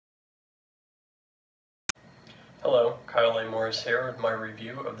Hello, Kyle A. Morris here with my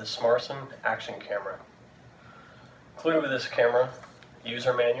review of the Smarson Action Camera. Included with this camera,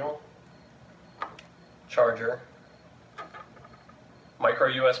 user manual, charger, micro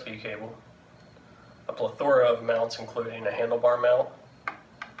USB cable, a plethora of mounts including a handlebar mount,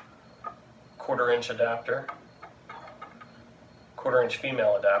 1/4-inch adapter, 1/4-inch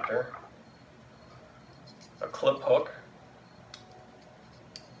female adapter, a clip hook,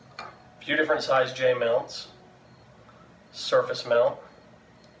 a few different size J mounts, surface mount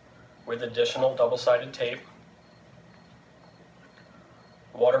with additional double-sided tape,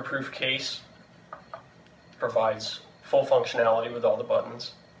 waterproof case, provides full functionality with all the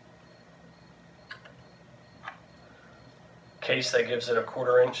buttons, case that gives it a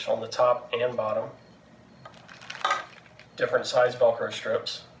 1/4-inch on the top and bottom, different size Velcro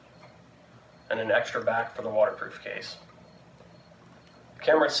strips, and an extra back for the waterproof case. The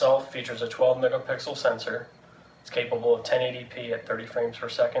camera itself features a 12 megapixel sensor. It's capable of 1080p at 30 frames per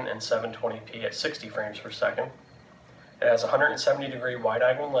second and 720p at 60 frames per second. It has a 170-degree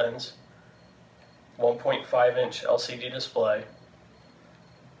wide-angle lens, 1.5-inch LCD display.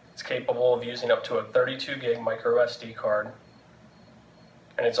 It's capable of using up to a 32 gig micro SD card,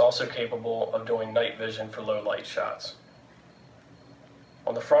 and it's also capable of doing night vision for low light shots.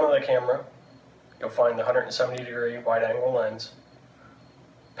 On the front of the camera, you'll find the 170-degree wide-angle lens,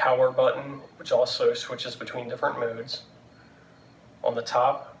 power button, which also switches between different modes. On the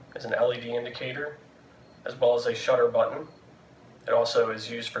top is an LED indicator, as well as a shutter button. It also is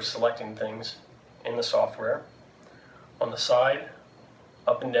used for selecting things in the software. On the side,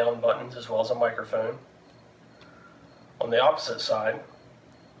 up and down buttons, as well as a microphone. On the opposite side,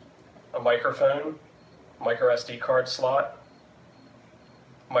 a microphone, micro SD card slot,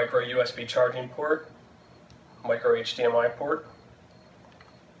 micro USB charging port, micro HDMI port.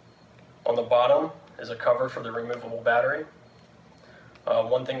 On the bottom is a cover for the removable battery.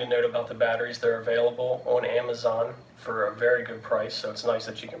 One thing to note about the batteries, they're available on Amazon for a very good price, so it's nice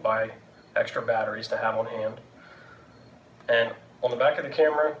that you can buy extra batteries to have on hand. And on the back of the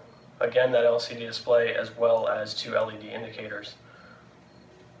camera, again, that LCD display as well as 2 LED indicators.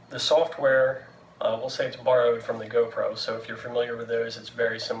 The software, we'll say it's borrowed from the GoPro, so if you're familiar with those, it's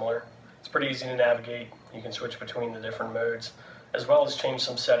very similar. It's pretty easy to navigate. You can switch between the different modes, as well as change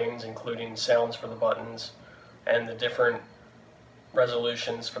some settings, including sounds for the buttons and the different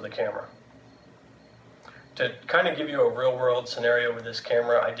resolutions for the camera. To kind of give you a real-world scenario with this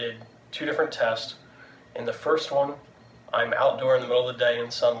camera, I did 2 different tests. In the first one, I'm outdoor in the middle of the day in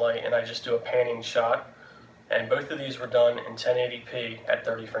sunlight, and I just do a panning shot, and both of these were done in 1080p at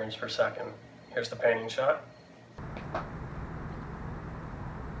 30 frames per second. Here's the panning shot.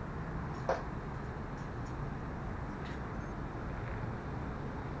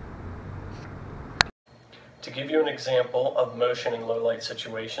 To give you an example of motion in low light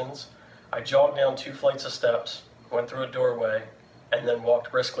situations, I jogged down 2 flights of steps, went through a doorway, and then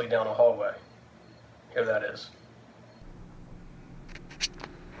walked briskly down a hallway. Here that is.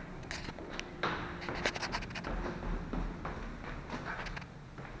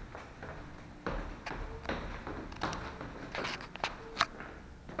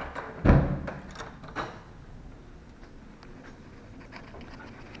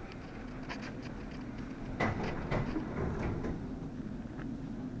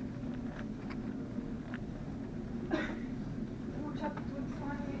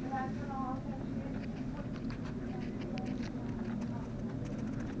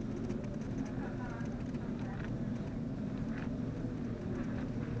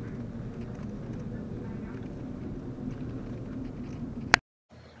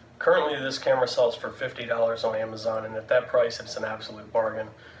 Currently, this camera sells for $50 on Amazon, and at that price, it's an absolute bargain.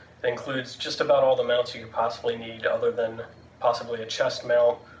 It includes just about all the mounts you could possibly need, other than possibly a chest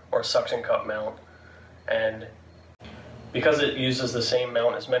mount or a suction cup mount. And because it uses the same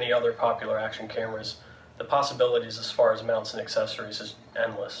mount as many other popular action cameras, the possibilities as far as mounts and accessories is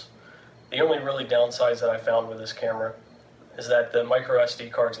endless. The only really downsides that I found with this camera is that the micro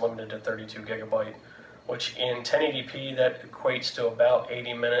SD card is limited to 32 gigabyte, which in 1080p that equates to about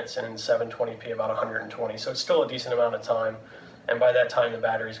 80 minutes, and in 720p about 120. So it's still a decent amount of time, and by that time the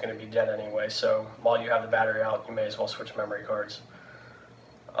battery is going to be dead anyway, so while you have the battery out, you may as well switch memory cards.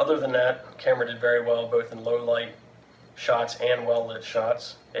 Other than that, the camera did very well both in low light shots and well lit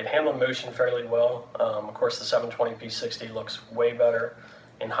shots. It handled motion fairly well. Of course, the 720p 60 looks way better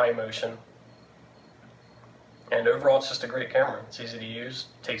in high motion. And overall, it's just a great camera. It's easy to use,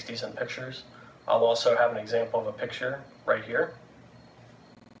 takes decent pictures. I'll also have an example of a picture right here.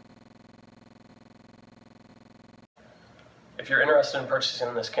 If you're interested in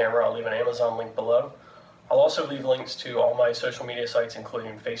purchasing this camera, I'll leave an Amazon link below. I'll also leave links to all my social media sites,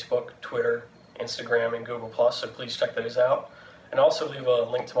 including Facebook, Twitter, Instagram, and Google+, so please check those out. And also leave a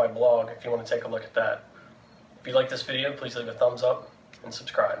link to my blog if you want to take a look at that. If you like this video, please leave a thumbs up and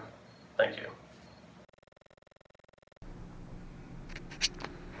subscribe. Thank you.